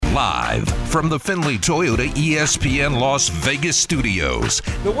Live from the Findlay Toyota ESPN Las Vegas studios.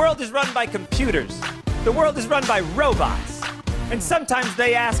 The world is run by computers. The world is run by robots. And sometimes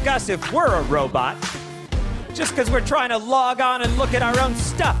they ask us if we're a robot, just because we're trying to log on and look at our own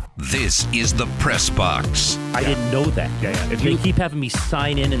stuff. This is the Press Box. I didn't know that. Yeah. If they keep having me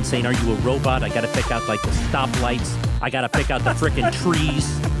sign in and saying, are you a robot? I got to pick out, like, the stoplights. I got to pick out the frickin'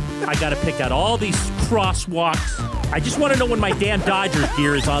 trees. I got to pick out all these crosswalks. I just want to know when my damn Dodgers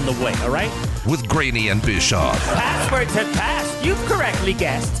gear is on the way, all right? With Graney and Bischoff. Passwords have passed. You've correctly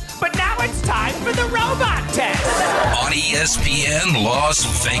guessed. But now it's time for the robot test. On ESPN Las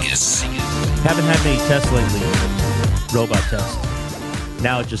Vegas. Haven't had many tests lately. Robot tests.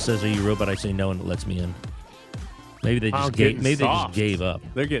 Now it just says, are you a robot? I say no, and it lets me in. Maybe they just gave up.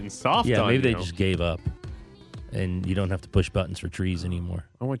 They're getting soft Yeah, on maybe you. they just gave up. And you don't have to push buttons for trees anymore.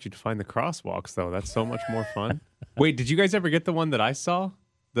 I want you to find the crosswalks, though. That's so much more fun. Wait, did you guys ever get the one that I saw?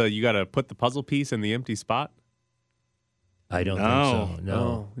 You got to put the puzzle piece in the empty spot? I don't think so. No.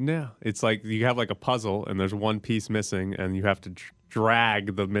 Oh, no. It's like you have like a puzzle, and there's one piece missing, and you have to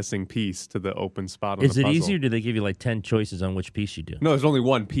drag the missing piece to the open spot on Is the it puzzle. easier? Do they give you like 10 choices on which piece you do? No, there's only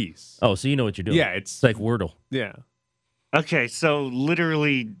one piece. Oh, so you know what you're doing. Yeah, it's like Wordle. Yeah. Okay, so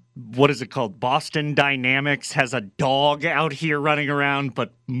literally, what is it called? Boston Dynamics has a dog out here running around,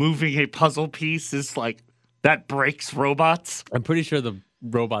 but moving a puzzle piece is like, that breaks robots? I'm pretty sure the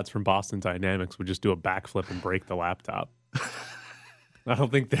robots from Boston Dynamics would just do a backflip and break the laptop. I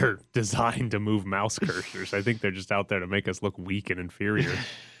don't think they're designed to move mouse cursors. I think they're just out there to make us look weak and inferior.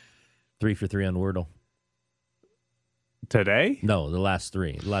 3 for 3 on Wordle. Today? No, the last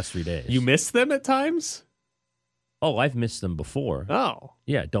 3 days. You miss them at times? Oh, I've missed them before. Oh.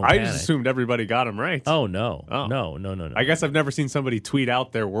 Yeah, don't I panic. just assumed everybody got them right. Oh, no. Oh. No. I guess I've never seen somebody tweet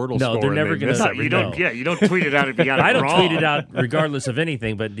out their Wordle No, score. they're never going gonna- to. You don't. Yeah, you don't tweet it out if you got it I don't wrong. tweet it out regardless of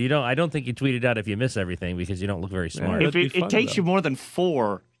anything, but I don't think you tweet it out if you miss everything because you don't look very smart. If That'd be it fun, takes though. you more than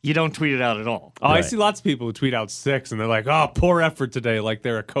 4, you don't tweet it out at all. Oh, I Right. see lots of people who tweet out 6, and they're like, "Oh, poor effort today," like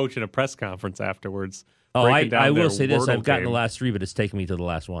they're a coach in a press conference afterwards. Oh, breaking down I their will say this. Wordle I've gotten game. the last 3, but it's taken me to the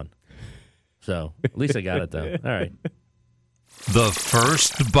last one. So at least I got it, though. All right. The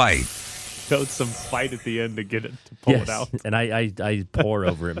First Bite. Showed some fight at the end to get it to pull it out. And I pour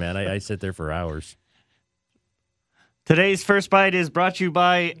over it, man. I sit there for hours. Today's first bite is brought to you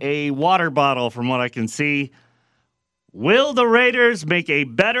by a water bottle, from what I can see. Will the Raiders make a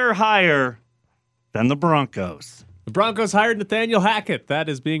better hire than the Broncos? The Broncos hired Nathaniel Hackett. That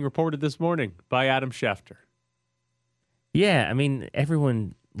is being reported this morning by Adam Schefter. Yeah, I mean,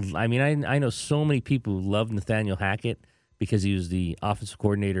 I know so many people who love Nathaniel Hackett because he was the offensive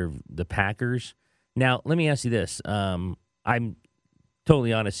coordinator of the Packers. Now, let me ask you this. I'm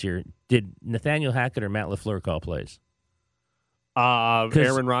totally honest here. Did Nathaniel Hackett or Matt LaFleur call plays?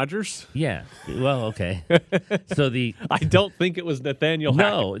 Aaron Rodgers? Yeah. Well, okay. So I don't think it was Nathaniel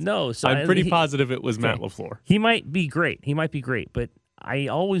Hackett. No. So I'm pretty positive it was Matt LaFleur. He might be great. But I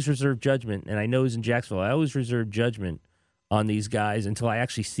always reserve judgment, and I know he's in Jacksonville. I always reserve judgment on these guys until I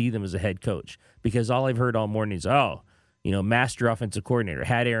actually see them as a head coach, because all I've heard all morning is, master offensive coordinator,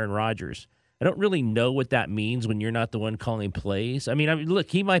 had Aaron Rodgers. I don't really know what that means when you're not the one calling plays. I mean, look,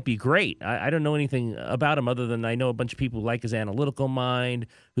 he might be great. I don't know anything about him other than I know a bunch of people who like his analytical mind,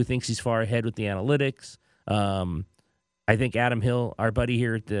 who thinks he's far ahead with the analytics. I think Adam Hill, our buddy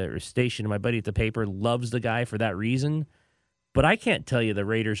here at the station, my buddy at the paper, loves the guy for that reason. But I can't tell you the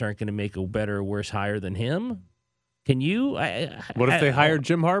Raiders aren't going to make a better or worse hire than him. Can you? What if they hired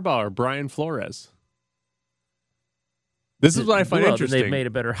Jim Harbaugh or Brian Flores? This is what I find interesting. They've made a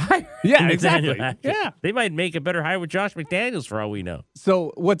better hire. Yeah, than exactly. Nathaniel Hackett. Yeah. They might make a better hire with Josh McDaniels for all we know.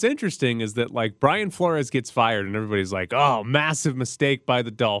 So what's interesting is that, like, Brian Flores gets fired and everybody's like, oh, massive mistake by the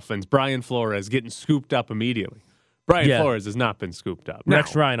Dolphins. Brian Flores getting scooped up immediately. Brian Flores has not been scooped up.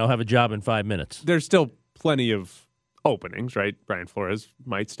 Rex Now, Ryan, I'll have a job in 5 minutes. there's still plenty of openings, right? Brian Flores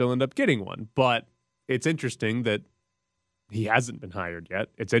might still end up getting one. But it's interesting that he hasn't been hired yet.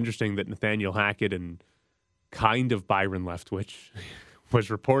 It's interesting that Nathaniel Hackett and kind of Byron Leftwich was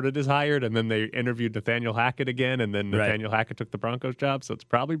reported as hired, and then they interviewed Nathaniel Hackett again, and then Nathaniel Hackett took the Broncos job, so it's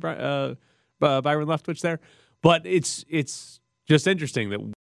probably Byron Leftwich there. But it's just interesting that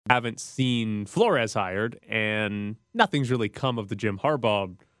we haven't seen Flores hired, and nothing's really come of the Jim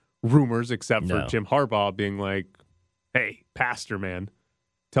Harbaugh rumors except for Jim Harbaugh being like, hey, pastor man,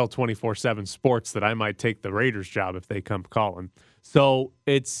 tell 24/7 Sports that I might take the Raiders job if they come calling. So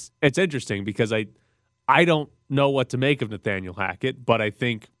it's interesting because I don't know what to make of Nathaniel Hackett, but I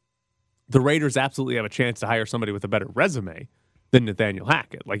think the Raiders absolutely have a chance to hire somebody with a better resume than Nathaniel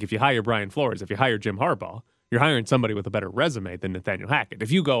Hackett. Like, if you hire Brian Flores, if you hire Jim Harbaugh, You're hiring somebody with a better resume than Nathaniel Hackett.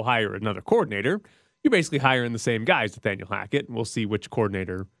 If you go hire another coordinator, you're basically hiring the same guy as Nathaniel Hackett, and we'll see which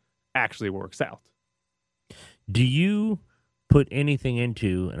coordinator actually works out. Do you put anything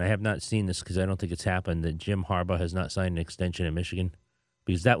into, and I have not seen this because I don't think it's happened, that Jim Harbaugh has not signed an extension in Michigan?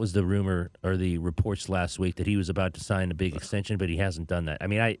 Because that was the rumor or the reports last week that he was about to sign a big extension, but he hasn't done that. I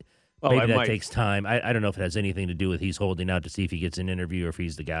mean, maybe that takes time. I don't know if it has anything to do with he's holding out to see if he gets an interview or if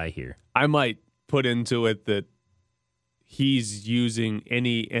he's the guy here. I might put into it that he's using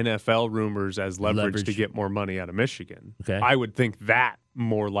any NFL rumors as leverage to get more money out of Michigan. Okay. I would think that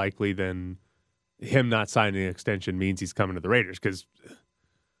more likely than him not signing an extension means he's coming to the Raiders, because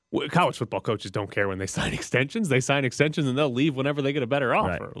college football coaches don't care when they sign extensions. They sign extensions and they'll leave whenever they get a better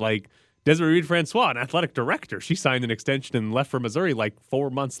offer. Right. Like Desiree Reed-Francois, an athletic director, she signed an extension and left for Missouri like 4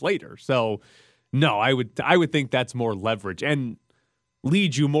 months later. So, no, I would think that's more leverage and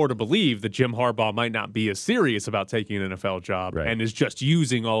leads you more to believe that Jim Harbaugh might not be as serious about taking an NFL job and is just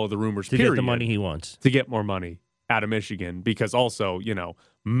using all of the rumors to get the money he wants. To get more money out of Michigan, because also,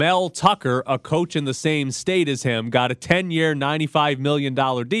 Mel Tucker, a coach in the same state as him, got a 10-year, $95 million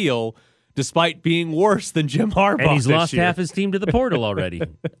deal despite being worse than Jim Harbaugh. And he's this lost year. half his team to the portal already.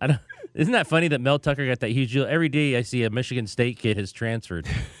 Isn't that funny that Mel Tucker got that huge deal? Every day I see a Michigan State kid has transferred.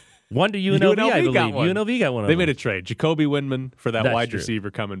 One to UNLV, I believe. UNLV got one of them. They made a trade. Jacoby Windman for that wide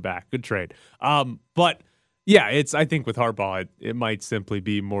receiver coming back. Good trade. But, yeah, I think with Harbaugh, it might simply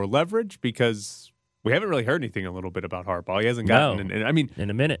be more leverage because we haven't really heard anything a little bit about Harbaugh. He hasn't gotten in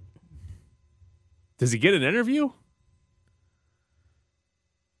a minute. Does he get an interview?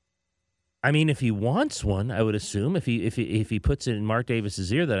 I mean, if he wants one, I would assume if he puts it in Mark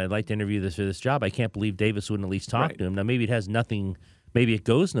Davis's ear that I'd like to interview for this job, I can't believe Davis wouldn't at least talk to him. Now, maybe it has nothing, maybe it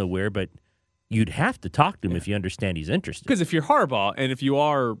goes nowhere, but you'd have to talk to him if you understand he's interested. Because if you're Harbaugh and if you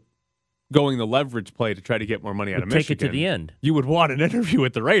are going the leverage play to try to get more money out of Michigan, take it to the end. You would want an interview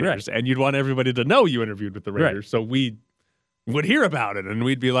with the Raiders, and you'd want everybody to know you interviewed with the Raiders. Right. So we would hear about it, and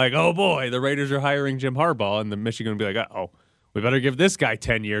we'd be like, "Oh boy, the Raiders are hiring Jim Harbaugh," and the Michigan would be like, "Oh, we better give this guy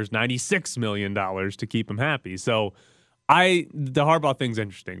 10 years, $96 million to keep him happy." So the Harbaugh thing's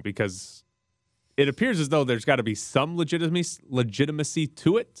interesting because it appears as though there's got to be some legitimacy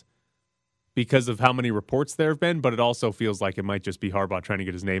to it because of how many reports there have been, but it also feels like it might just be Harbaugh trying to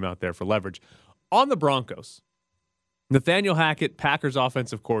get his name out there for leverage. On the Broncos, Nathaniel Hackett, Packers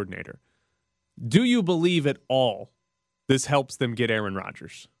offensive coordinator. Do you believe at all this helps them get Aaron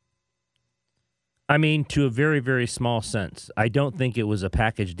Rodgers? I mean, to a very, very small sense. I don't think it was a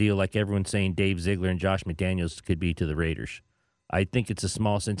package deal like everyone's saying Dave Ziegler and Josh McDaniels could be to the Raiders. I think it's a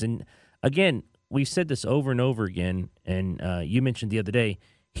small sense. And again, we've said this over and over again, and you mentioned the other day,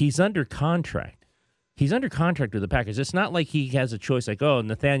 he's under contract. He's under contract with the Packers. It's not like he has a choice like, oh,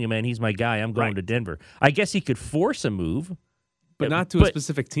 Nathaniel, man, he's my guy. I'm going to Denver. I guess he could force a move. But not to a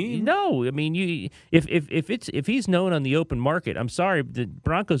specific team. No, I mean, if he's known on the open market, I'm sorry, the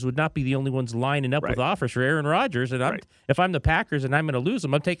Broncos would not be the only ones lining up with offers for Aaron Rodgers. And if I'm the Packers and I'm going to lose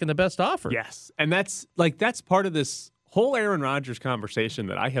him, I'm taking the best offer. Yes, and that's part of this whole Aaron Rodgers conversation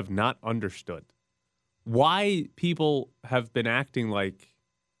that I have not understood. Why people have been acting like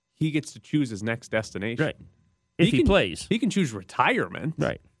he gets to choose his next destination. Right. If he plays. He can choose retirement.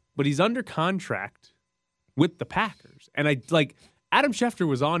 Right. But he's under contract with the Packers. And Adam Schefter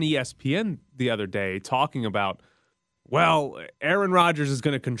was on ESPN the other day talking about, well, Aaron Rodgers is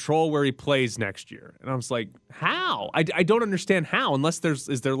going to control where he plays next year. And I was like, how? I don't understand how, unless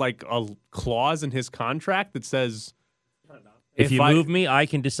is there like a clause in his contract that says, if you move me, I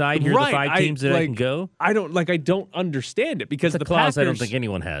can decide here are the 5 teams that I can go. I don't understand it because the clause Packers, I don't think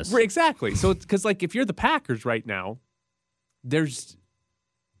anyone has. Exactly. So it's because if you're the Packers right now, there's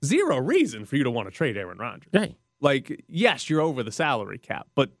zero reason for you to want to trade Aaron Rodgers. Right. Yes, you're over the salary cap,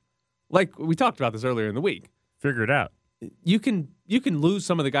 but like we talked about this earlier in the week, figure it out. You can lose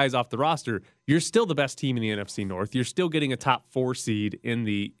some of the guys off the roster. You're still the best team in the NFC North. You're still getting a top 4 seed in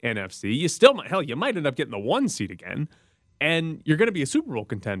the NFC. You might end up getting the 1 seed again. And you're going to be a Super Bowl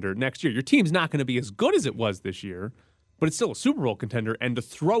contender next year. Your team's not going to be as good as it was this year, but it's still a Super Bowl contender. And to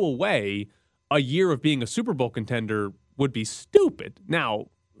throw away a year of being a Super Bowl contender would be stupid. Now,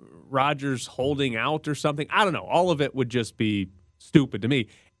 Rodgers holding out or something, I don't know. All of it would just be stupid to me.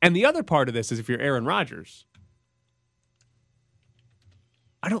 And the other part of this is if you're Aaron Rodgers,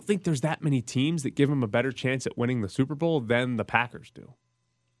 I don't think there's that many teams that give him a better chance at winning the Super Bowl than the Packers do.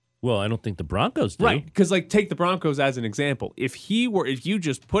 Well, I don't think the Broncos do. Right, because take the Broncos as an example. If you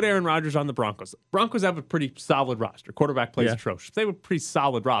just put Aaron Rodgers on the Broncos have a pretty solid roster. Quarterback plays atrocious. They have a pretty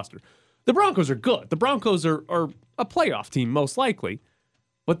solid roster. The Broncos are good. The Broncos are a playoff team, most likely.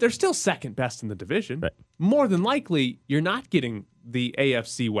 but they're still second best in the division. Right. More than likely, you're not getting the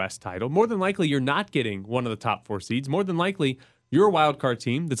AFC West title. More than likely, you're not getting one of the top 4 seeds. More than likely, you're a wild card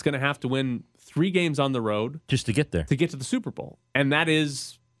team that's going to have to win 3 games on the road Just to get there. to get to the Super Bowl. And that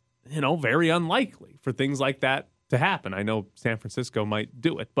is, very unlikely for things like that to happen. I know San Francisco might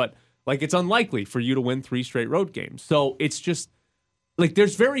do it, but it's unlikely for you to win 3 straight road games. So it's just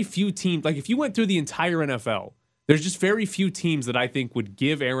there's very few teams. If you went through the entire NFL, there's just very few teams that I think would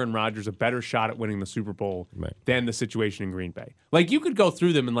give Aaron Rodgers a better shot at winning the Super Bowl than the situation in Green Bay. You could go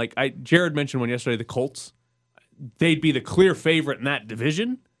through them and Jared mentioned one yesterday, the Colts. They'd be the clear favorite in that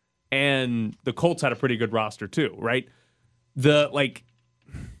division, and the Colts had a pretty good roster too, right? The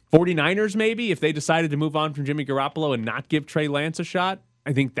 49ers, maybe, if they decided to move on from Jimmy Garoppolo and not give Trey Lance a shot,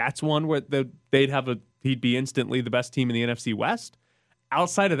 I think that's one where he'd be instantly the best team in the NFC West.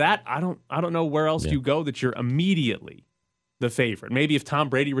 Outside of that, I don't know where else you go that you're immediately the favorite. Maybe if Tom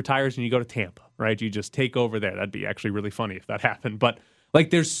Brady retires and you go to Tampa, right? You just take over there. That'd be actually really funny if that happened. But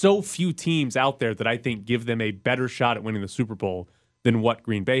there's so few teams out there that I think give them a better shot at winning the Super Bowl than what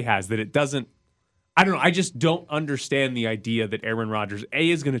Green Bay has, that it doesn't. I don't know. I just don't understand the idea that Aaron Rodgers,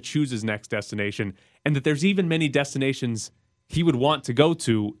 is going to choose his next destination, and that there's even many destinations he would want to go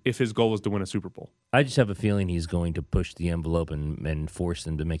to if his goal was to win a Super Bowl. I just have a feeling he's going to push the envelope and force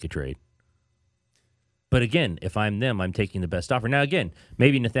them to make a trade. But again, if I'm them, I'm taking the best offer. Now, again,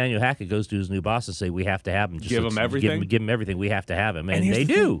 maybe Nathaniel Hackett goes to his new boss and say, we have to have him. Give him everything? Give him everything. We have to have him. And they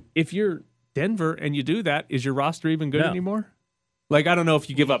the do. thing. If you're Denver and you do that, is your roster even good anymore? I don't know if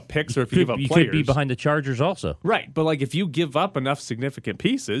you give up picks or if you give up players. You could be behind the Chargers also. Right, but if you give up enough significant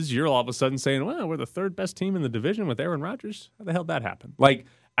pieces, you're all of a sudden saying, well, we're the 3rd best team in the division with Aaron Rodgers. How the hell did that happen?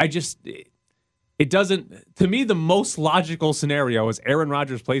 It doesn't, to me, the most logical scenario is Aaron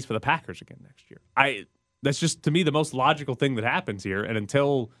Rodgers plays for the Packers again next year. That's just, to me, the most logical thing that happens here. And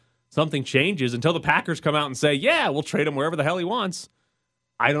until something changes, until the Packers come out and say, yeah, we'll trade him wherever the hell he wants,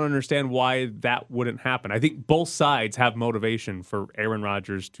 I don't understand why that wouldn't happen. I think both sides have motivation for Aaron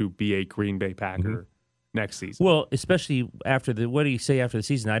Rodgers to be a Green Bay Packer next season. Well, especially after what do you say after the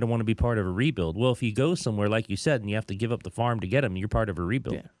season? I don't want to be part of a rebuild. Well, if you go somewhere, like you said, and you have to give up the farm to get him, you're part of a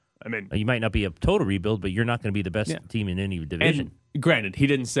rebuild. Yeah. I mean, you might not be a total rebuild, but you're not going to be the best team in any division. And granted, he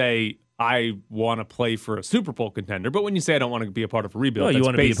didn't say, I want to play for a Super Bowl contender, but when you say I don't want to be a part of a rebuild, well, you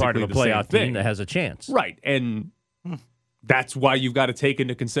want to be a part of a playoff team that has a chance. Right. And that's why you've got to take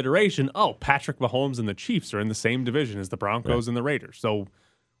into consideration, Patrick Mahomes and the Chiefs are in the same division as the Broncos and the Raiders. So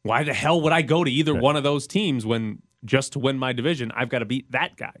why the hell would I go to either one of those teams when just to win my division, I've got to beat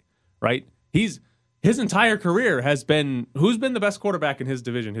that guy, right? His entire career has been, who's been the best quarterback in his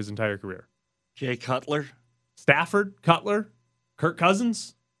division his entire career? Jay Cutler? Stafford, Cutler, Kirk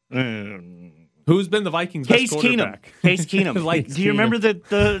Cousins? Who's been the Vikings' Case best quarterback? Case Keenum. Do you remember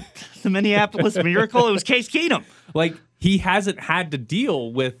the Minneapolis Miracle? It was Case Keenum. He hasn't had to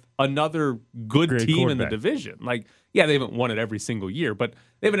deal with another good Great team in the quarterback. division. They haven't won it every single year, but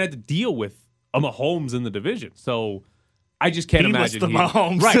they haven't had to deal with a Mahomes in the division. So I just can't imagine he was the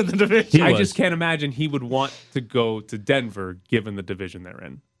Mahomes in the division. I just can't imagine he would want to go to Denver given the division they're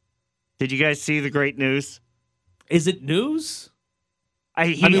in. Did you guys see the great news? Is it news?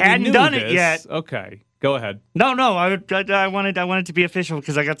 He hadn't done it yet. Okay, go ahead. No. I wanted to be official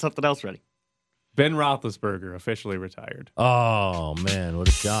because I got something else ready. Ben Roethlisberger officially retired. Oh man, what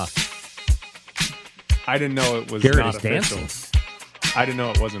a shock! I didn't know it was Garrett not is official. dancing. I didn't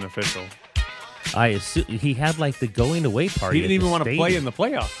know it wasn't official. I assume he had the going away party. He didn't even want to play in the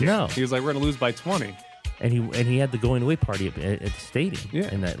playoffs. No, he was like, "We're going to lose by 20." And he had the going away party at the stadium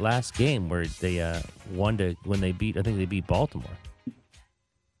Yeah. in that last game where they won when they beat. I think they beat Baltimore.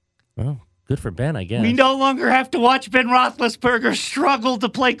 Well, good for Ben, I guess. We no longer have to watch Ben Roethlisberger struggle to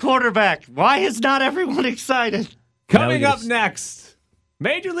play quarterback. Why is not everyone excited? Coming up next,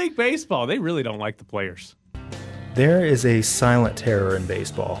 Major League Baseball. They really don't like the players. There is a silent terror in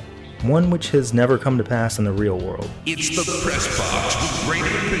baseball, one which has never come to pass in the real world. It's the Press Box with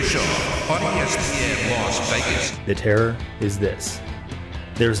Brandon Bischoff on ESPN Las Vegas. The terror is this.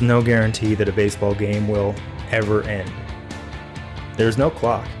 There's no guarantee that a baseball game will ever end. There's no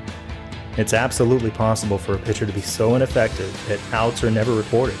clock. It's absolutely possible for a pitcher to be so ineffective that outs are never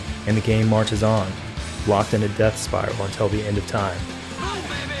recorded, and the game marches on, locked in a death spiral until the end of time.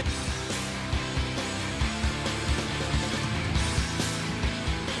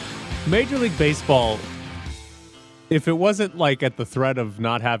 Major League Baseball, if it wasn't at the threat of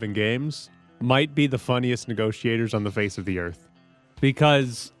not having games, might be the funniest negotiators on the face of the earth.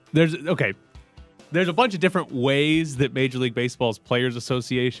 Because there's a bunch of different ways that Major League Baseball's Players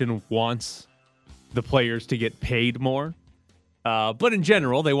Association wants the players to get paid more. But in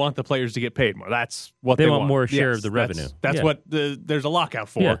general, they want the players to get paid more. That's what They they want more share of the revenue. That's Yeah. what there's a lockout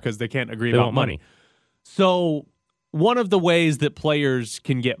for Yeah. because they can't agree They about want money. money. So one of the ways that players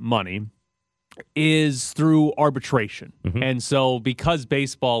can get money is through arbitration. Mhm. And so because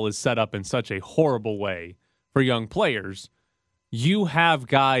baseball is set up in such a horrible way for young players, you have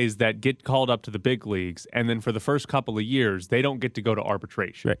guys that get called up to the big leagues, and then for the first couple of years, they don't get to go to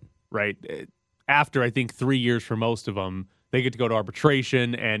arbitration. Right? After, I think, 3 years for most of them, they get to go to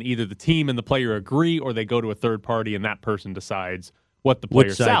arbitration, and either the team and the player agree, or they go to a third party, and that person decides what the Which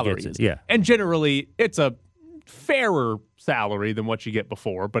player's side salary gets it, is. yeah. And generally, it's a fairer salary than what you get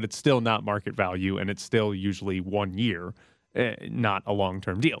before, but it's still not market value, and it's still usually 1 year, not a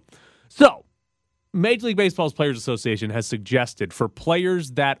long-term deal. So, Major League Baseball's Players Association has suggested for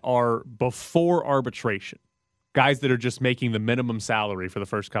players that are before arbitration, guys that are just making the minimum salary for the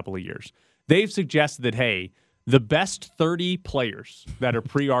first couple of years, they've suggested that, hey, the best 30 players that are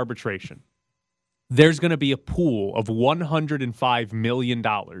pre-arbitration, there's going to be a pool of $105 million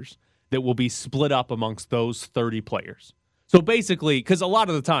that will be split up amongst those 30 players. So basically, because a lot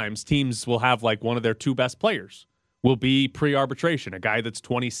of the times teams will have like one of their two best players will be pre-arbitration, a guy that's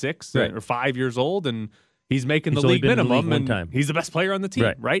 26 Right. or 5 years old, and he's making He's the only league been in the minimum, league one and time. he's the best player on the team,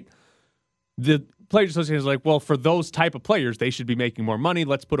 Right. right? The Players Association is like, well, for those type of players, they should be making more money.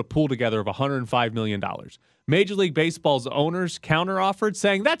 Let's put a pool together of $105 million. Major League Baseball's owners counteroffered,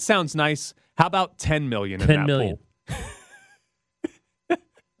 saying, that sounds nice. How about $10 million in 10 that million. pool?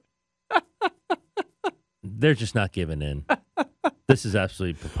 They're just not giving in. This is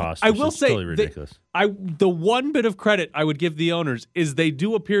absolutely preposterous. I will It's say totally they- ridiculous. the one bit of credit I would give the owners is they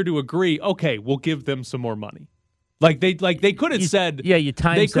do appear to agree, okay, we'll give them some more money. Like they could have said, yeah, you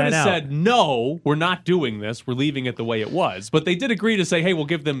times they could that have out. said, no, we're not doing this. We're leaving it the way it was. But they did agree to say, hey, we'll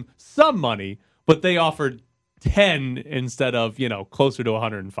give them some money, but they offered 10 instead of, closer to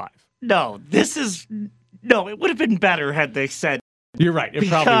 105. No, it would have been better had they said You're right. It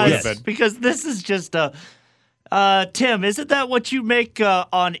probably would have been. because this is just Tim, isn't that what you make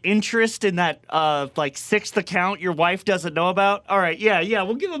on interest in that sixth account your wife doesn't know about? All right, yeah,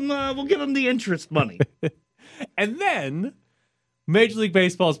 we'll give them the interest money. And then Major League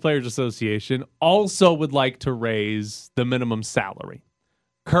Baseball's Players Association also would like to raise the minimum salary.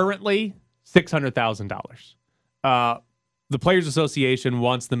 Currently, $600,000. The Players Association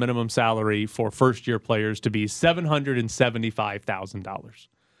wants the minimum salary for first-year players to be $775,000.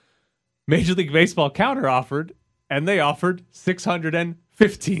 Major League Baseball counteroffered, and they offered $615,000.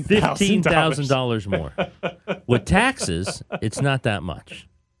 $15,000 more. With taxes, it's not that much.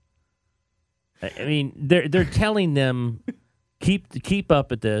 I mean, they're telling them keep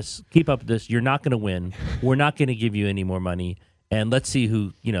up at this. You're not going to win. We're not going to give you any more money. And let's see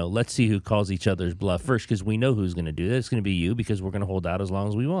who calls each other's bluff first, because we know who's going to do that. It's going to be you, because we're going to hold out as long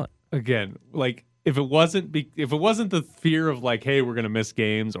as we want. Again, like if it wasn't the fear of like, hey, we're going to miss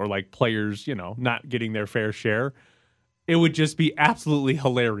games, or like players, not getting their fair share, it would just be absolutely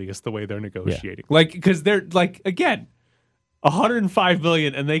hilarious the way they're negotiating. Like, because they're like, again, $105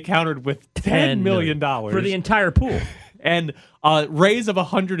 million, and they countered with $10 million for the entire pool. and a raise of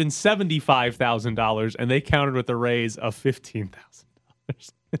 $175,000, and they countered with a raise of $15,000.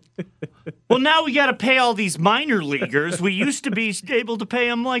 Well, now we got to pay all these minor leaguers. We used to be able to pay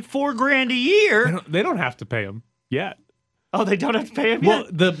them like $4,000 a year. They don't have to pay them yet. Oh, they don't have to pay them Well,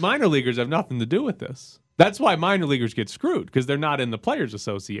 yet? the minor leaguers have nothing to do with this. That's why minor leaguers get screwed, because they're not in the Players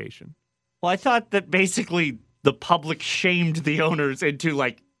Association. Well, I thought that basically the public shamed the owners into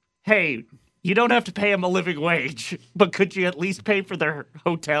like, hey, you don't have to pay them a living wage, but could you at least pay for their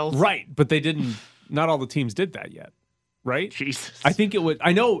hotels? Right, but they didn't. Not all the teams did that yet, right? Jesus. I think it would.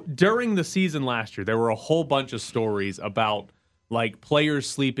 I know during the season last year, there were a whole bunch of stories about like players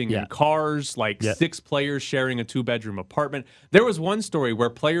sleeping in cars, like 6 players sharing a 2-bedroom apartment. There was one story where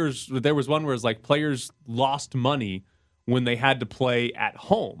players lost money when they had to play at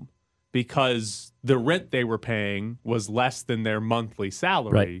home because the rent they were paying was less than their monthly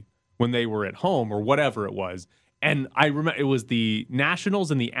salary when they were at home, or whatever it was. And I remember it was the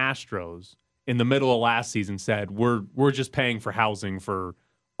Nationals and the Astros in the middle of last season said, we're just paying for housing for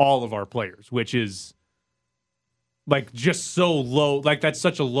all of our players, which is like just so low. Like that's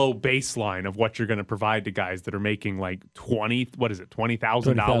such a low baseline of what you're going to provide to guys that are making like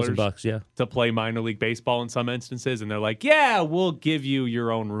 $20,000 to play minor league baseball in some instances. And they're like, yeah, we'll give you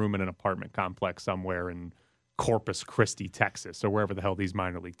your own room in an apartment complex somewhere in Corpus Christi, Texas, or wherever the hell these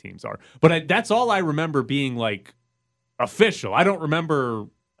minor league teams are. But that's all I remember being like official. I don't remember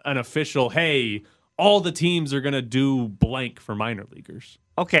an official, hey, all the teams are going to do blank for minor leaguers.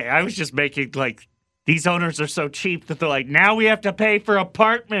 Okay, I was just making like these owners are so cheap that they're like, now we have to pay for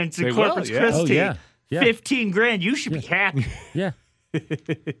apartments in They will, Corpus yeah. Christi. Oh, yeah. Yeah. 15 grand. You should be happy. Yeah.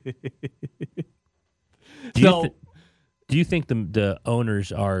 So- Do you think the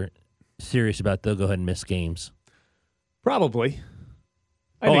owners are serious about they'll go ahead and miss games? Probably.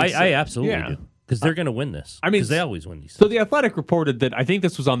 I absolutely Yeah. do. Because they're going to win this. I mean, because they always win these. So the Athletic reported that, I think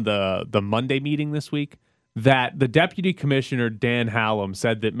this was on the Monday meeting this week, that the deputy commissioner, Dan Hallam,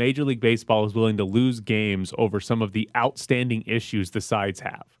 said that Major League Baseball is willing to lose games over some of the outstanding issues the sides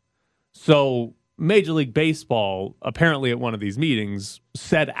have. So Major League Baseball, apparently at one of these meetings,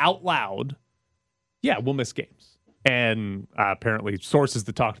 said out loud, yeah, we'll miss games. And apparently sources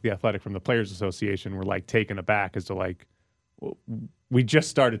that talked to the Athletic from the Players Association were like taken aback as to like, we just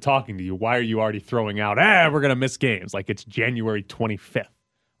started talking to you. Why are you already throwing out, we're going to miss games? Like it's January 25th.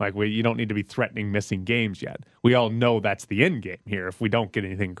 Like you don't need to be threatening missing games yet. We all know that's the end game here if we don't get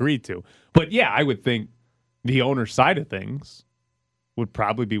anything agreed to. But yeah, I would think the owner side of things would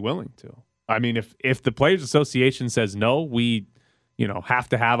probably be willing to. I mean, if the Players Association says no, we have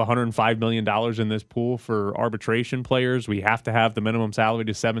to have $105 million in this pool for arbitration players. We have to have the minimum salary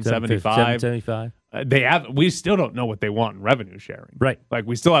to $775. $775. We still don't know what they want in revenue sharing. Right. Like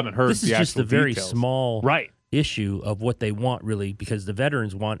we still haven't heard This is the just actual a very details. small issue of what they want, really, because the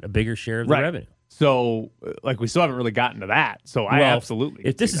veterans want a bigger share of the revenue. So, we still haven't really gotten to that. So I absolutely.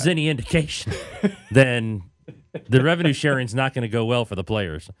 If this is any indication, then the revenue sharing is not going to go well for the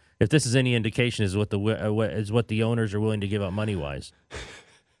players. If this is any indication, is what the owners are willing to give up money wise.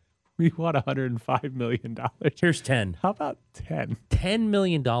 We want $105 million. Here's 10. How about 10? $10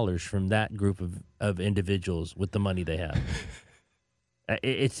 million from that group of individuals with the money they have.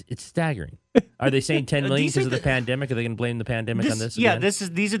 It's staggering. Are they saying $10 million because of the pandemic? Are they going to blame the pandemic on this? Yeah, again?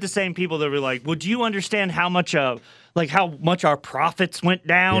 these are the same people that were like, "Well, do you understand how much how much our profits went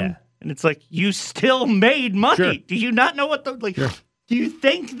down?" Yeah. And it's like, you still made money. Sure. Do you not know what do you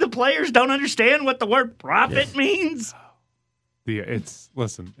think the players don't understand what the word profit means? It's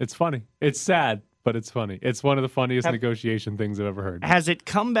funny. It's sad, but it's funny. It's one of the funniest negotiation things I've ever heard. Has it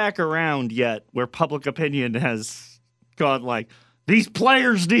come back around yet where public opinion has gone like, these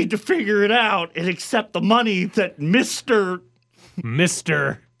players need to figure it out and accept the money that Mr.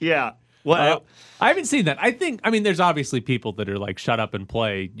 Yeah. Well, I haven't seen that. I mean, there's obviously people that are like, shut up and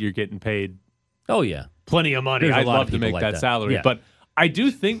play. You're getting paid Oh, yeah. plenty of money. There's a I'd lot of love to people make like that that. salary. Yeah. But I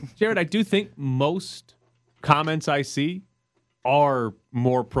do think, Jared, most comments I see are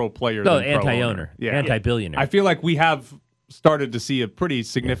more pro-player No, than pro-owner. anti-owner. Yeah. Anti-billionaire. I feel like we have started to see a pretty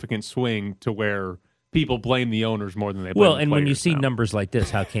significant swing to where people blame the owners more than they blame Well, the and when you players see now. numbers like this,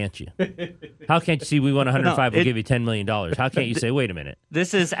 how can't you? How can't you see we want 105, we'll give you $10 million? How can't you say, wait a minute?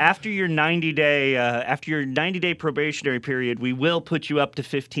 this is after your 90-day probationary period, we will put you up to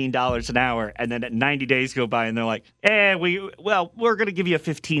 $15 an hour, and then 90 days go by and they're like, we're going to give you a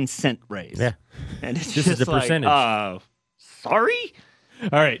 15-cent raise. Yeah. And it's This just is a percentage. Sorry? All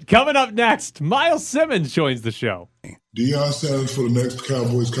right, coming up next, Miles Simmons joins the show. Deion Sanders for the next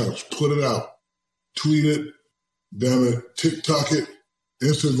Cowboys coach. Put it out. Tweet it. Damn it. TikTok it.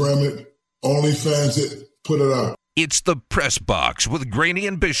 Instagram it. OnlyFans it. Put it out. It's the Press Box with Graney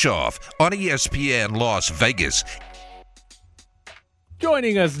and Bischoff on ESPN Las Vegas.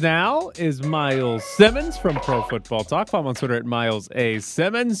 Joining us now is Miles Simmons from Pro Football Talk. Follow him on Twitter at Miles A.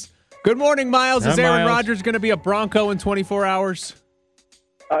 Simmons. Good morning, Miles. Hi, Is Aaron Miles. Rodgers going to be a Bronco in 24 hours?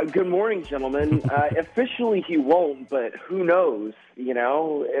 Good morning, gentlemen. Officially, he won't, but who knows?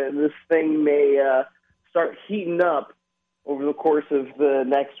 This thing may start heating up over the course of the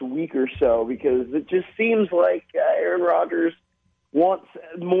next week or so because it just seems like Aaron Rodgers wants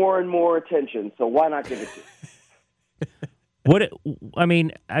more and more attention. So why not give it to him?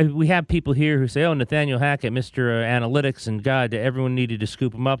 We have people here who say, Nathaniel Hackett, Mr. Analytics, and God, everyone needed to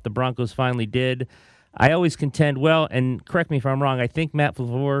scoop him up. The Broncos finally did. I always contend, and correct me if I'm wrong, I think Matt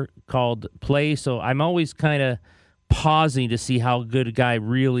LaFleur called play, so I'm always kind of pausing to see how good a guy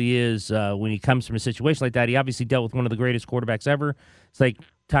really is when he comes from a situation like that. He obviously dealt with one of the greatest quarterbacks ever. It's like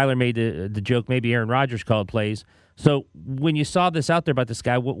Tyler made the joke, maybe Aaron Rodgers called plays. So when you saw this out there about this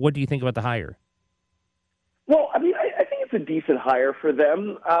guy, what do you think about the hire? Well, I think it's a decent hire for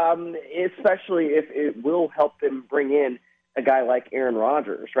them, especially if it will help them bring in a guy like Aaron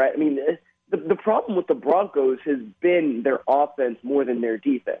Rodgers, right? I mean, the problem with the Broncos has been their offense more than their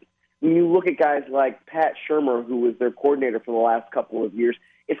defense. When you look at guys like Pat Shurmur, who was their coordinator for the last couple of years,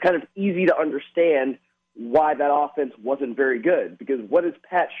 it's kind of easy to understand why that offense wasn't very good. Because what has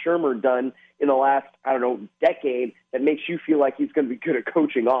Pat Shurmur done in the last, decade that makes you feel like he's going to be good at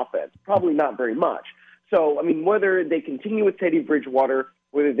coaching offense? Probably not very much. So, whether they continue with Teddy Bridgewater,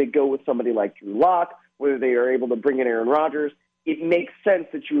 whether they go with somebody like Drew Lock, whether they are able to bring in Aaron Rodgers. It makes sense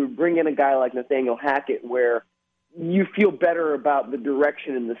that you would bring in a guy like Nathaniel Hackett where you feel better about the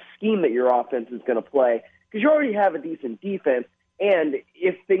direction and the scheme that your offense is going to play because you already have a decent defense. And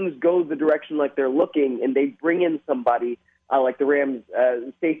if things go the direction like they're looking and they bring in somebody like the Rams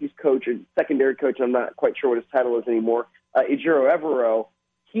safeties coach and secondary coach, I'm not quite sure what his title is anymore, Ejiro Evero,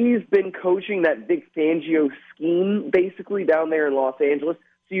 he's been coaching that Vic Fangio scheme basically down there in Los Angeles.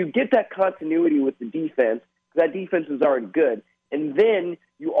 So you get that continuity with the defense because that defense is already good. And then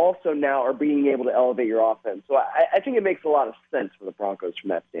you also now are being able to elevate your offense. So I think it makes a lot of sense for the Broncos from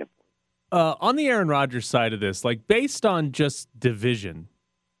that standpoint. On the Aaron Rodgers side of this, like based on just division,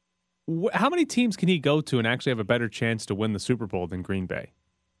 how many teams can he go to and actually have a better chance to win the Super Bowl than Green Bay?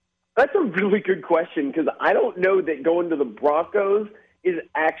 That's a really good question because I don't know that going to the Broncos is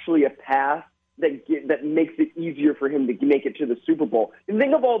actually a path that makes it easier for him to make it to the Super Bowl. And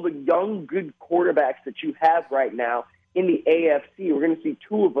think of all the young, good quarterbacks that you have right now in the AFC. We're going to see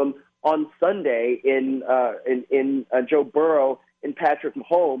two of them on Sunday in Joe Burrow and Patrick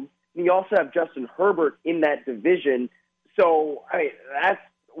Mahomes. And you also have Justin Herbert in that division. So that's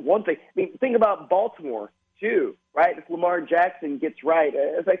one thing. I mean, think about Baltimore, too, right? If Lamar Jackson gets right,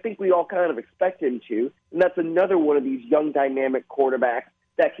 as I think we all kind of expect him to, and that's another one of these young, dynamic quarterbacks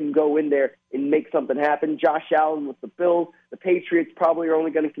that can go in there and make something happen. Josh Allen with the Bills. The Patriots probably are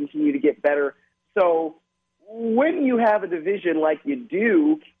only going to continue to get better. So when you have a division like you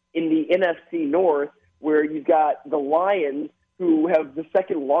do in the NFC North, where you've got the Lions, who have the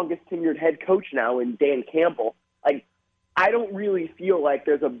second longest tenured head coach now in Dan Campbell, like, I don't really feel like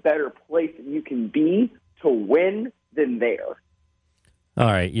there's a better place that you can be to win than there. All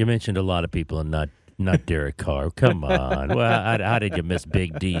right, you mentioned a lot of people and not Derek Carr. Come on. Well, how did you miss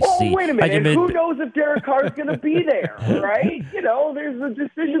Big DC? Oh, wait a minute. Who knows if Derek Carr is going to be there, right? You know, there's a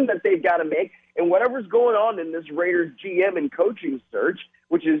decision that they've got to make. And whatever's going on in this Raiders GM and coaching search,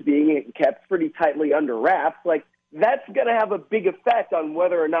 which is being kept pretty tightly under wraps, like, that's going to have a big effect on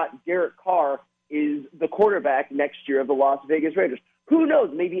whether or not Derek Carr is the quarterback next year of the Las Vegas Raiders. Who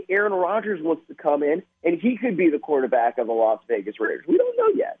knows? Maybe Aaron Rodgers wants to come in, and he could be the quarterback of the Las Vegas Raiders. We don't know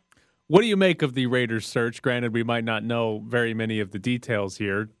yet. What do you make of the Raiders search? Granted, we might not know very many of the details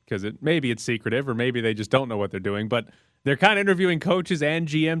here because maybe it's secretive or maybe they just don't know what they're doing, but they're kind of interviewing coaches and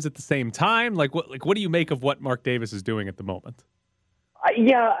GMs at the same time. What do you make of what Mark Davis is doing at the moment?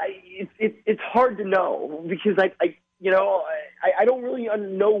 It's hard to know because I don't really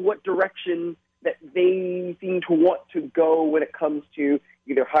know what direction that they seem to want to go when it comes to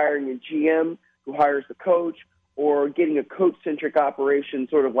either hiring a GM who hires the coach or getting a coach-centric operation,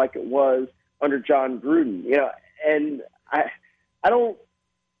 sort of like it was under John Gruden. You know, and I don't.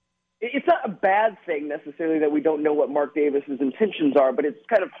 It's not a bad thing necessarily that we don't know what Mark Davis's intentions are, but it's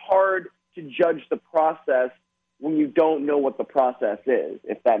kind of hard to judge the process when you don't know what the process is,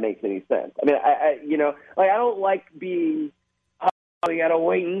 if that makes any sense. I mean, I don't like being, we got to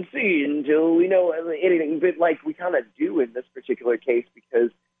wait and see until we know anything, but like we kind of do in this particular case because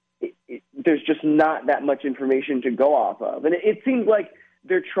there's just not that much information to go off of. And it seems like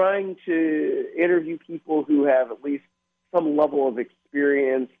they're trying to interview people who have at least some level of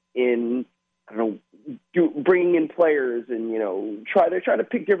experience in, bringing in players and, they're trying to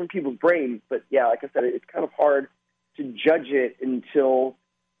pick different people's brains. But, yeah, like I said, it's kind of hard to judge it until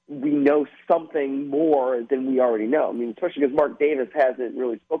we know something more than we already know. I mean, especially because Mark Davis hasn't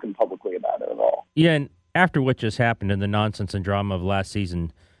really spoken publicly about it at all. Yeah, and after what just happened and the nonsense and drama of last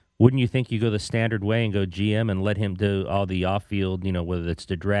season, wouldn't you think you go the standard way and go GM and let him do all the off-field, whether it's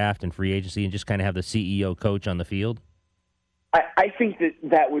the draft and free agency and just kind of have the CEO coach on the field? I think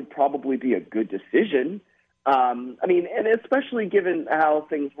that would probably be a good decision. And especially given how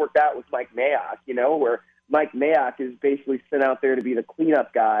things worked out with Mike Mayock, where Mike Mayock is basically sent out there to be the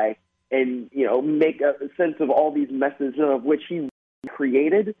cleanup guy and, make a sense of all these messes, of which he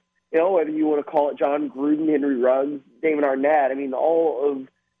created, whether you want to call it John Gruden, Henry Ruggs, David Arnett. I mean, all of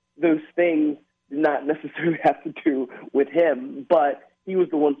those things did not necessarily have to do with him, but he was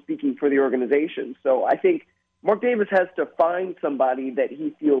the one speaking for the organization. So I think Mark Davis has to find somebody that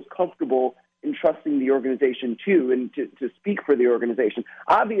he feels comfortable entrusting the organization to and to speak for the organization.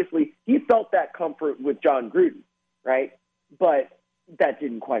 Obviously, he felt that comfort with John Gruden, right? But that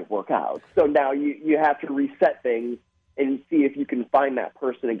didn't quite work out. So now you have to reset things and see if you can find that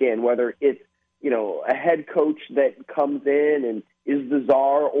person again, whether it's, a head coach that comes in and is the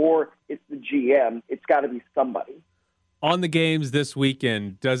czar or it's the GM. It's got to be somebody. On the games this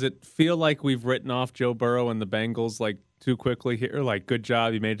weekend, does it feel like we've written off Joe Burrow and the Bengals too quickly here? Like, good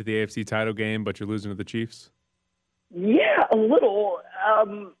job, you made it to the AFC title game, but you're losing to the Chiefs? Yeah, a little.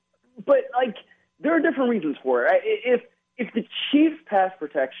 But there are different reasons for it. If the Chiefs' pass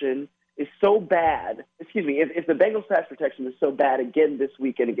protection is so bad, if the Bengals' pass protection is so bad again this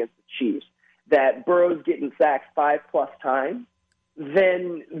weekend against the Chiefs that Burrow's getting sacked 5+ times,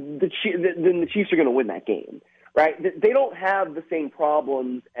 then the Chiefs are going to win that game, right? They don't have the same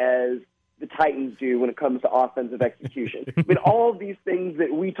problems as the Titans do when it comes to offensive execution. I mean, all of these things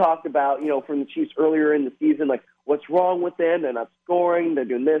that we talked about, from the Chiefs earlier in the season, like what's wrong with them? They're not scoring. They're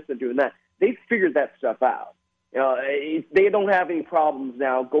doing this. They're doing that. They've figured that stuff out. They don't have any problems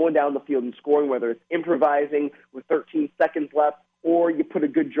now going down the field and scoring, whether it's improvising with 13 seconds left or you put a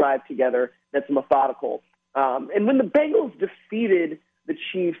good drive together that's methodical. And when the Bengals defeated the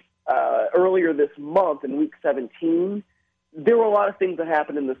Chiefs earlier this month in Week 17, there were a lot of things that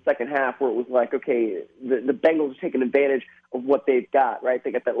happened in the second half where it was like, okay, the Bengals are taking advantage of what they've got, right?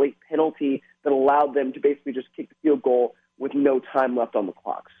 They got that late penalty that allowed them to basically just kick the field goal with no time left on the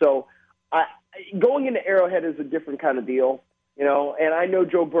clock. So going into Arrowhead is a different kind of deal, and I know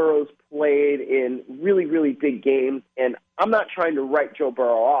Joe Burrow's played in really, really big games, and I'm not trying to write Joe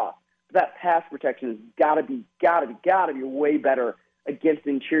Burrow off. But that pass protection has got to be way better against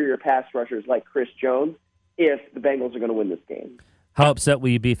interior pass rushers like Chris Jones if the Bengals are going to win this game. How upset will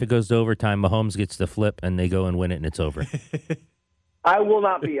you be if it goes to overtime, Mahomes gets the flip, and they go and win it, and it's over? I will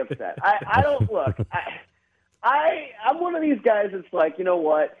not be upset. I don't look. I'm one of these guys that's like, you know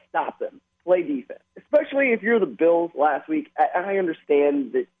what? Stop them. Play defense. Especially if you're the Bills last week. I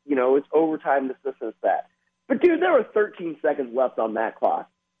understand that, it's overtime, this, that. But, dude, there were 13 seconds left on that clock.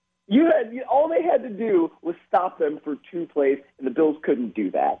 All they had to do was stop them for 2 plays, and the Bills couldn't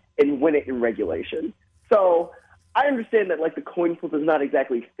do that and win it in regulation. So I understand that, the coin flip is not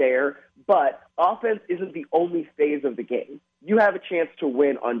exactly fair, but offense isn't the only phase of the game. You have a chance to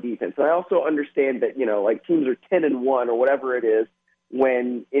win on defense. And I also understand that, teams are 10-1 or whatever it is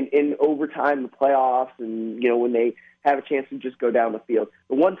when in overtime, the playoffs, and, when they have a chance to just go down the field.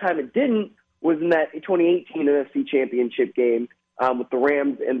 The one time it didn't was in that 2018 NFC Championship game with the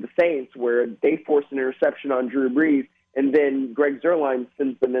Rams and the Saints, where they forced an interception on Drew Brees, and then Greg Zuerlein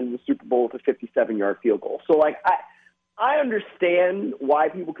sends them into the Super Bowl with a 57-yard field goal. So, I understand why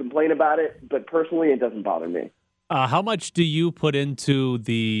people complain about it, but personally, it doesn't bother me. How much do you put into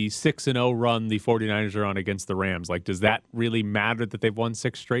the 6-0 run the 49ers are on against the Rams? Does that really matter that they've won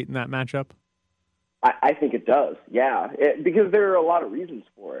 6 straight in that matchup? I think it does, yeah, because there are a lot of reasons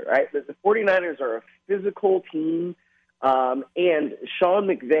for it, right? The 49ers are a physical team, and Sean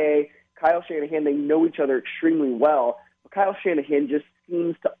McVay, Kyle Shanahan, they know each other extremely well. But Kyle Shanahan just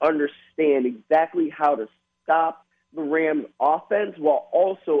seems to understand exactly how to stop the Rams' offense while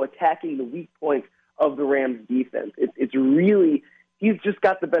also attacking the weak points of the Rams' defense. It's really, he's just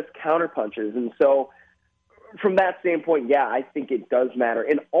got the best counterpunches. And so from that standpoint, yeah, I think it does matter.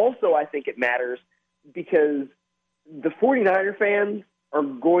 And also I think it matters because the 49er fans are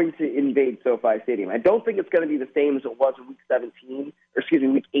going to invade SoFi Stadium. I don't think it's going to be the same as it was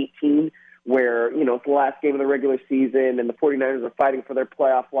in Week 18, where, it's the last game of the regular season and the 49ers are fighting for their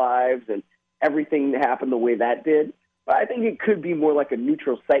playoff lives and everything happened the way that did. But I think it could be more like a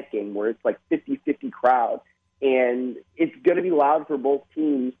neutral site game where it's 50-50 crowd, and it's going to be loud for both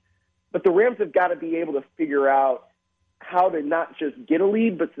teams. But the Rams have got to be able to figure out how to not just get a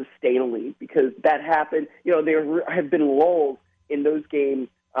lead, but sustain a lead, because that happened. There have been lulls in those games,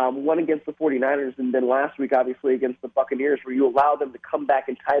 one against the 49ers, and then last week, obviously, against the Buccaneers, where you allow them to come back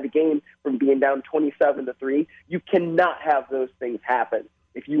and tie the game from being down 27-3. You cannot have those things happen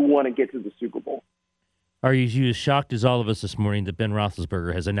if you want to get to the Super Bowl. Are you as shocked as all of us this morning that Ben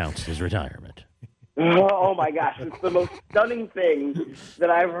Roethlisberger has announced his retirement? Oh, my gosh. It's the most stunning thing that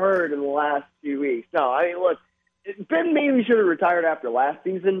I've heard in the last few weeks. No, I mean, look, Ben maybe should have retired after last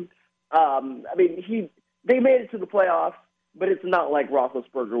season. They made it to the playoffs, but it's not like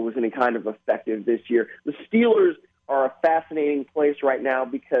Roethlisberger was any kind of effective this year. The Steelers are a fascinating place right now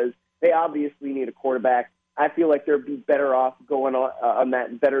because they obviously need a quarterback. I feel like they'd be better off going on that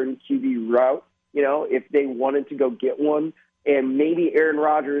veteran QB route, if they wanted to go get one. And maybe Aaron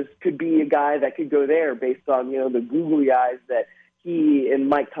Rodgers could be a guy that could go there based on, the googly eyes that he and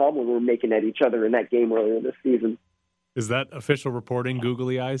Mike Tomlin were making at each other in that game earlier this season. Is that official reporting,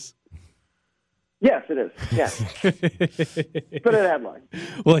 googly eyes? Yes, it is. Yes. Put a headline.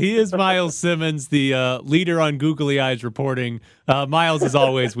 Well, he is Miles Simmons, the leader on Googly Eyes reporting. Miles, as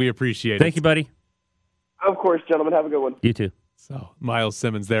always, we appreciate it. Thank you, buddy. Of course, gentlemen. Have a good one. You too. So, Miles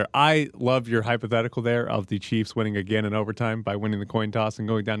Simmons there. I love your hypothetical there of the Chiefs winning again in overtime by winning the coin toss and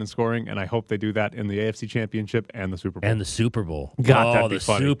going down and scoring, and I hope they do that in the AFC Championship and the Super Bowl. And the Super Bowl. God, that'd be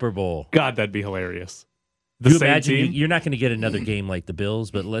funny. Super Bowl. God, that'd be hilarious. You same imagine team. you're not going to get another game like the Bills,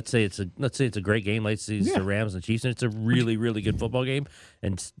 but let's say it's a great game. Let's say it's the Rams and the Chiefs, and it's a really, really good football game.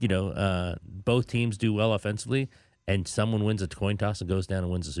 And both teams do well offensively, and someone wins a coin toss and goes down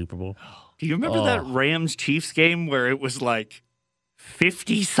and wins the Super Bowl. Do you remember that Rams-Chiefs game where it was like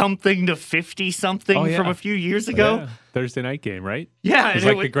 50-something to 50-something from a few years ago? Yeah. Thursday night game, right? Yeah. It was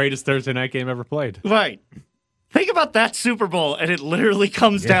like the greatest Thursday night game ever played. Right. Think about that Super Bowl, and it literally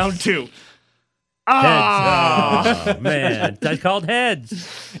comes down to... Oh, man. I called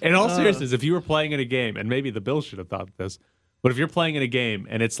heads. In all seriousness, if you were playing in a game, and maybe the Bills should have thought this, but if you're playing in a game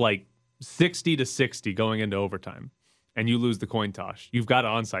and it's like 60-60 going into overtime, and you lose the coin toss, you've got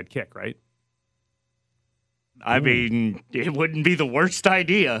an onside kick, right? I mean, it wouldn't be the worst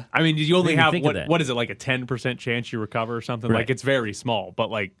idea. I mean, you only have, think of that. what is it, like a 10% chance you recover or something? Right. Like, it's very small, but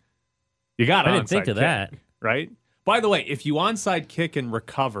like, you got an I onside didn't think of kick, that. right? By the way, if you onside kick and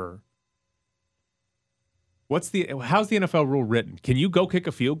recover, how's the NFL rule written? Can you go kick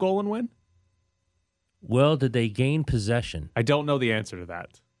a field goal and win? Well, did they gain possession? I don't know the answer to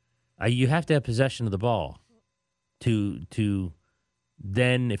that. You have to have possession of the ball to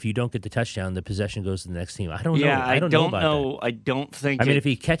then, if you don't get the touchdown, the possession goes to the next team. I don't know. I don't know about that. I don't think. I mean, if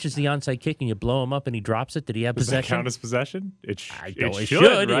he catches the onside kick and you blow him up and he drops it, did he have Does that possession? count as possession? It should. right?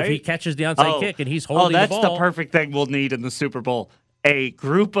 If he catches the onside kick and he's holding that's the ball. the perfect thing we'll need in the Super Bowl. A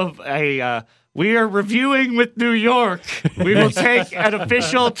group of we are reviewing with New York. We will take an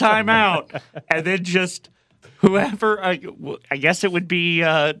official timeout, and then just whoever. I guess it would be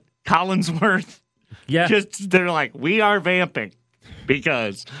Collinsworth. Yeah. They're like, we are vamping.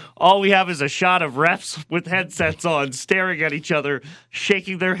 Because all we have is a shot of refs with headsets on, staring at each other,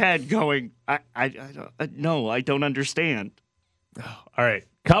 shaking their head, going, "No, I don't understand." All right,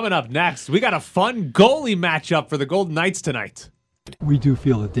 coming up next, we got a fun goalie matchup for the Golden Knights tonight. We do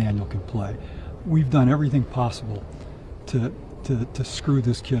feel that Daniel can play. We've done everything possible to screw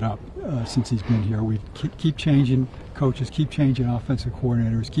this kid up since he's been here. We keep changing coaches, keep changing offensive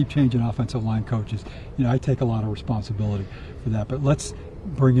coordinators, keep changing offensive line coaches. I take a lot of responsibility for that, but let's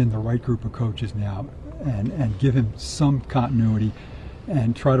bring in the right group of coaches now and give him some continuity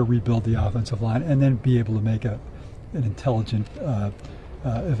and try to rebuild the offensive line and then be able to make an intelligent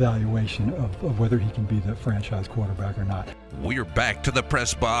evaluation of whether he can be the franchise quarterback or not. We're back to the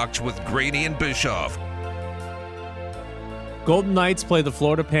press box with Grady and Bischoff. Golden Knights play the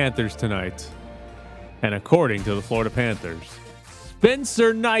Florida Panthers tonight. And according to the Florida Panthers,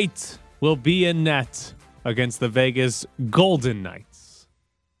 Spencer Knight will be in net against the Vegas Golden Knights.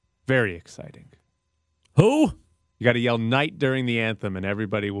 Very exciting. Who? You got to yell Knight during the anthem and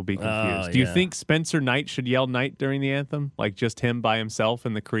everybody will be confused. Do you think Spencer Knight should yell Knight during the anthem? Like just him by himself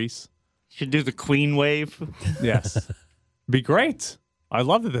in the crease? Should do the Queen wave. Yes. Be great. I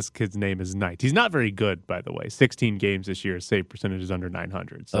love that this kid's name is Knight. He's not very good, by the way. 16 games this year. Save percentage is under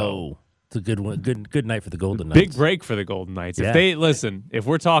 900. So it's a good one. Good night for the Golden Knights. Big break for the Golden Knights. Yeah. If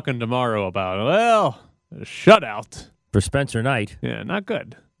we're talking tomorrow about, a shutout. For Spencer Knight. Yeah, not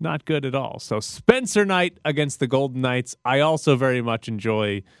good. Not good at all. So Spencer Knight against the Golden Knights. I also very much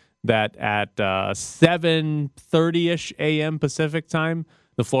enjoy that at 7:30-ish a.m. Pacific time.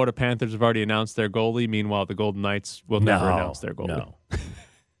 The Florida Panthers have already announced their goalie. Meanwhile, the Golden Knights will never announce their goalie.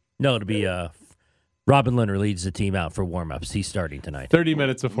 No, it'll be Robin Leonard leads the team out for warm-ups. He's starting tonight. 30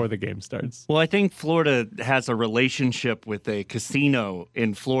 minutes before the game starts. Well, I think Florida has a relationship with a casino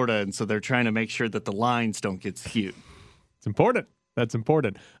in Florida, and so they're trying to make sure that the lines don't get skewed. It's important. That's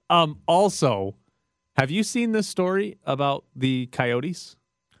important. Also, have you seen this story about the Coyotes?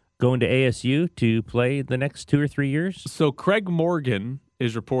 Going to ASU to play the next 2 or 3 years? So Craig Morgan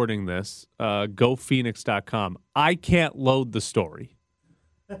is reporting this. GoPhoenix.com. I can't load the story.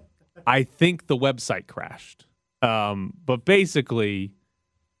 I think the website crashed. But basically,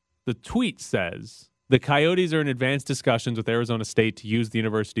 the tweet says the Coyotes are in advanced discussions with Arizona State to use the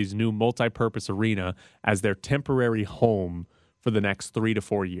university's new multi-purpose arena as their temporary home for the next 3 to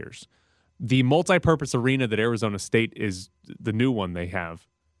 4 years. The multi-purpose arena that Arizona State is, the new one they have,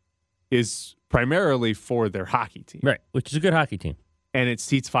 is primarily for their hockey team. Right, which is a good hockey team. And it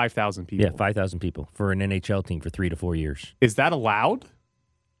seats 5,000 people. Yeah, 5,000 people for an NHL team for 3 to 4 years. Is that allowed?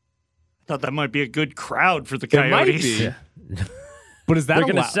 I thought that might be a good crowd for the Coyotes. It might be. But is that They're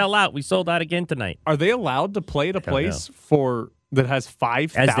going to allowed? sell out. We sold out again tonight. Are they allowed to play at a place that has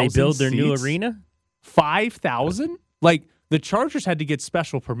 5,000 as they build their new seats? arena? 5,000? Like the Chargers had to get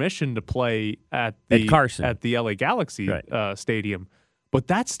special permission to play at Carson at the LA Galaxy Stadium, but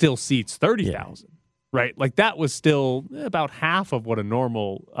that still seats 30,000, right? Like that was still about half of what a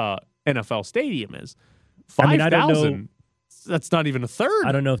normal NFL stadium is. 5,000. That's not even a third.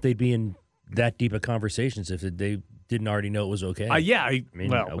 I don't know if they'd be in that deep of conversations if they didn't already know it was okay.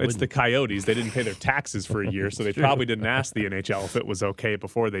 It's the Coyotes. They didn't pay their taxes for a year, so they probably didn't ask the NHL if it was okay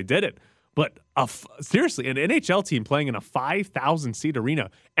before they did it. But seriously, an NHL team playing in a 5,000-seat arena.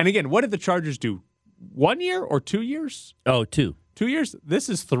 And again, what did the Chargers do? 1 year or 2 years? Oh, 2. 2 years? This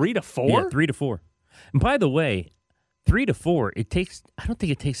is 3 to 4? Yeah, 3 to 4. And by the way, 3 to 4, I don't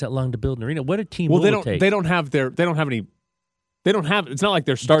think it takes that long to build an arena. What a team will it take? They don't have it's not like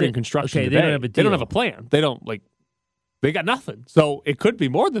they're starting construction today. They don't have a plan. They got nothing. So it could be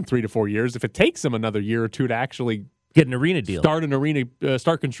more than 3 to 4 years if it takes them another year or two to actually get an arena deal.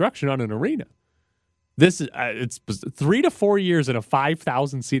 Start construction on an arena. This is it's 3 to 4 years in a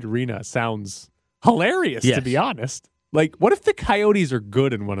 5,000-seat arena sounds hilarious, to be honest. Like, what if the Coyotes are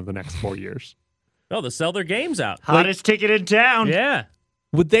good in one of the next 4 years? Oh, they'll sell their games out. Hottest ticket in town. Yeah.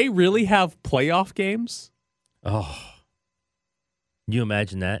 Would they really have playoff games? Oh. Can you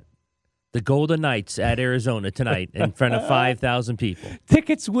imagine that? The Golden Knights at Arizona tonight in front of 5,000 people.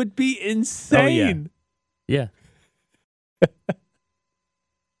 Tickets would be insane. Oh, yeah.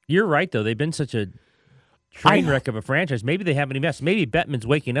 You're right, though. They've been such a train wreck of a franchise. Maybe they haven't invested. Maybe Bettman's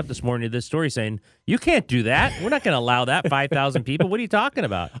waking up this morning to this story saying, you can't do that. We're not going to allow that 5,000 people. What are you talking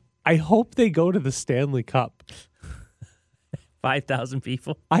about? I hope they go to the Stanley Cup. 5,000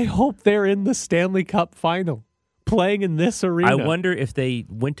 people? I hope they're in the Stanley Cup final. Playing in this arena. I wonder if they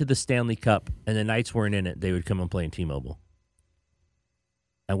went to the Stanley Cup and the Knights weren't in it, they would come and play in T-Mobile.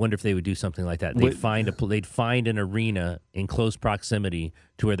 I wonder if they would do something like that. They'd find an arena in close proximity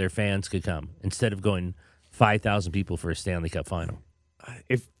to where their fans could come instead of going 5,000 people for a Stanley Cup final.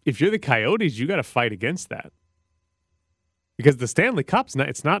 If you're the Coyotes, you got to fight against that because the Stanley Cup's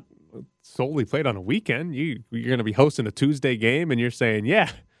it's not solely played on a weekend. You're going to be hosting a Tuesday game, and you're saying,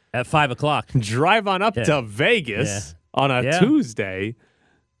 yeah. At 5 o'clock. Drive on up to Vegas on a Tuesday.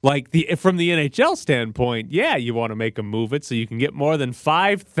 Like from the NHL standpoint, you want to make them move it so you can get more than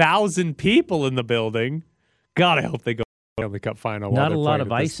 5,000 people in the building. God, I hope they go to the Stanley Cup final. Not a lot of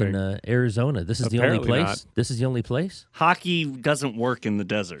ice in Arizona. This is the only place? Not. This is the only place? Hockey doesn't work in the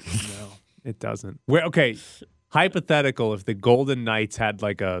desert. No, it doesn't. Hypothetical, if the Golden Knights had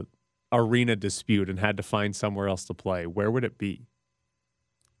like a arena dispute and had to find somewhere else to play, where would it be?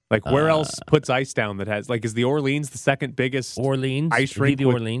 Like, where else puts ice down that has, like, is the Orleans the second biggest ice rink?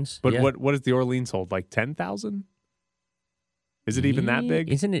 Orleans. But what does the Orleans hold? Like 10,000? Is it even that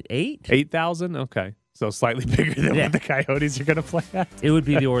big? Isn't it 8? 8,000? Okay. So slightly bigger than what the Coyotes are going to play at. It would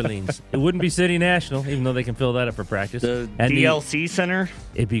be the Orleans. It wouldn't be City National, even though they can fill that up for practice. The DLC Center?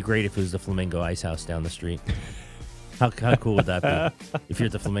 It'd be great if it was the Flamingo Ice House down the street. How cool would that be? If you're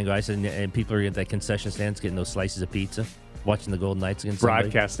at the Flamingo Ice and people are at that concession stands getting those slices of pizza. Watching the Golden Knights against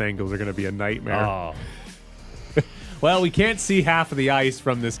broadcast angles are going to be a nightmare. Oh. Well, we can't see half of the ice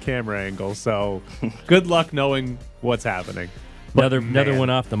from this camera angle, so good luck knowing what's happening. Another one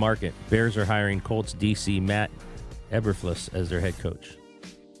off the market. Bears are hiring Colts DC Matt Eberflus as their head coach.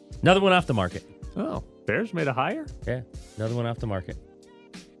 Another one off the market. Oh, Bears made a hire? Yeah, another one off the market.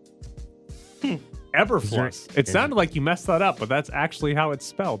 Eberflus. It sounded like you messed that up, but that's actually how it's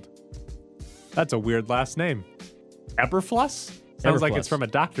spelled. That's a weird last name. Eberflus? Sounds like it's from a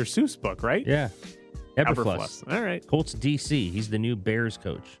Dr. Seuss book, right? Yeah. Eberflus. All right. Colts DC. He's the new Bears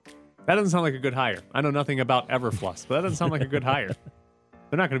coach. That doesn't sound like a good hire. I know nothing about Eberflus, but that doesn't sound like a good hire.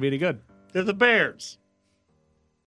 They're not going to be any good. They're the Bears.